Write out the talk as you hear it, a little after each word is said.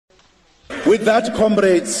With that,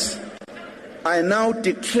 comrades, I now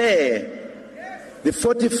declare the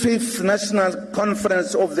 45th National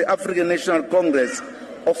Conference of the African National Congress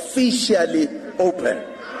officially open.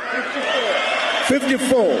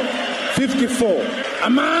 54.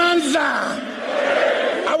 Amandla.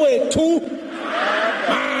 Awethu.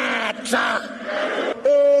 Matla.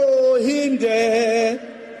 Oh, hinde.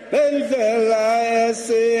 Lendlela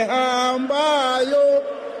esihambayo.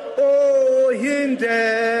 Oh,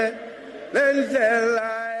 hinde.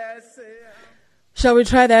 Shall we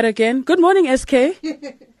try that again? Good morning, SK.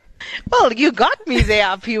 Well, you got me there,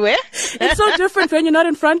 Aphiwe. It's so different when you're not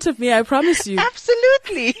in front of me, I promise you.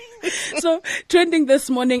 Absolutely. So, trending this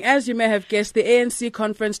morning, as you may have guessed, the ANC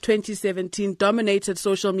Conference 2017 dominated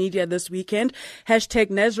social media this weekend.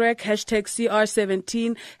 Hashtag Nasrec, hashtag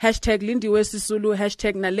CR17, hashtag Lindiwe Sisulu,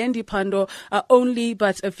 hashtag Nalendi Pando are only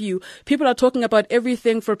but a few. People are talking about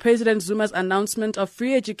everything for President Zuma's announcement of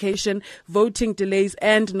free education, voting delays,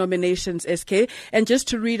 and nominations, SK. And just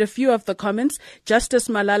to read a few of the comments, Justice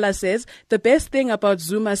Malala says, the best thing about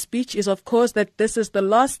Zuma's speech is, of course, that this is the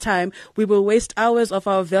last time we will waste hours of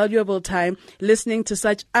our valuable time listening to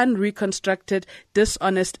such unreconstructed,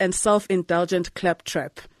 dishonest, and self-indulgent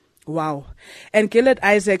claptrap. Wow. And Gillard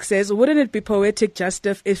Isaac says, wouldn't it be poetic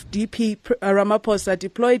justice if DP Ramaphosa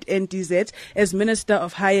deployed NDZ as Minister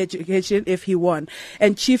of Higher Education if he won?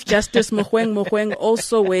 And Chief Justice Mogoeng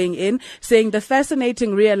also weighing in, saying the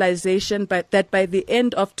fascinating realization that by the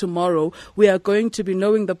end of tomorrow, we are going to be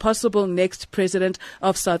knowing the possible next president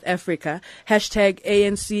of South Africa. Hashtag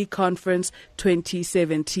ANC Conference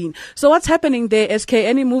 2017. So what's happening there, SK?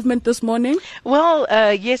 Any movement this morning? Well,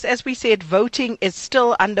 yes, as we said, voting is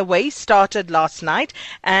still underway. Started last night,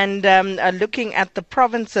 and looking at the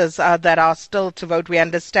provinces that are still to vote, we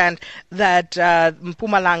understand that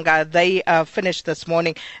Mpumalanga, they finished this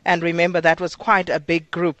morning, and remember that was quite a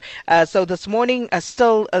big group. So this morning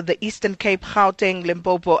still the Eastern Cape, Gauteng,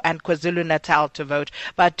 Limpopo and KwaZulu-Natal to vote,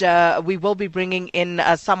 but we will be bringing in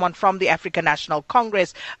someone from the African National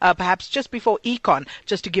Congress perhaps just before Econ,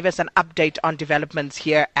 just to give us an update on developments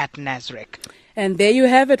here at Nasrec. And there you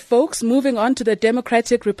have it, folks. Moving on to the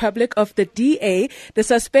Democratic Republic of the DA, the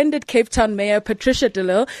suspended Cape Town Mayor Patricia de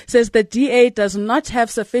Lille says the DA does not have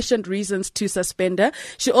sufficient reasons to suspend her.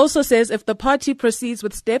 She also says if the party proceeds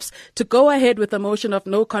with steps to go ahead with a motion of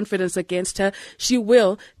no confidence against her, she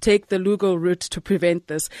will take the legal route to prevent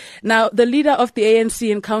this. Now, the leader of the ANC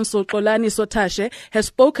in council, Xolani Sotashe, has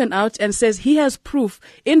spoken out and says he has proof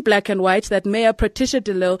in black and white that Mayor Patricia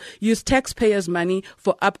de Lille used taxpayers' money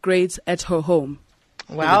for upgrades at her home.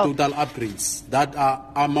 Wow. The total upgrades that are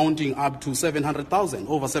amounting up to 700,000,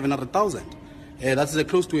 over 700,000. That's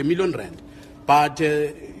close to R1 million. But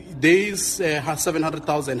these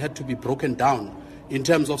 700,000 had to be broken down in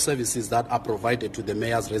terms of services that are provided to the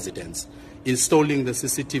mayor's residents, installing the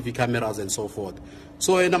CCTV cameras and so forth.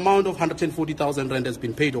 So an amount of 140,000 rand has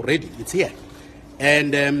been paid already. It's here.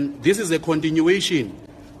 And this is a continuation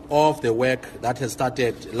of the work that has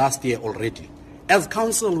started last year already. As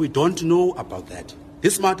council, we don't know about that.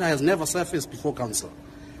 This matter has never surfaced before council.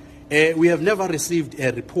 We have never received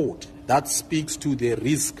a report that speaks to the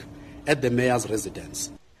risk at the mayor's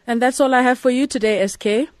residence. And that's all I have for you today,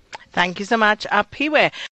 SK. Thank you so much, Aphiwe.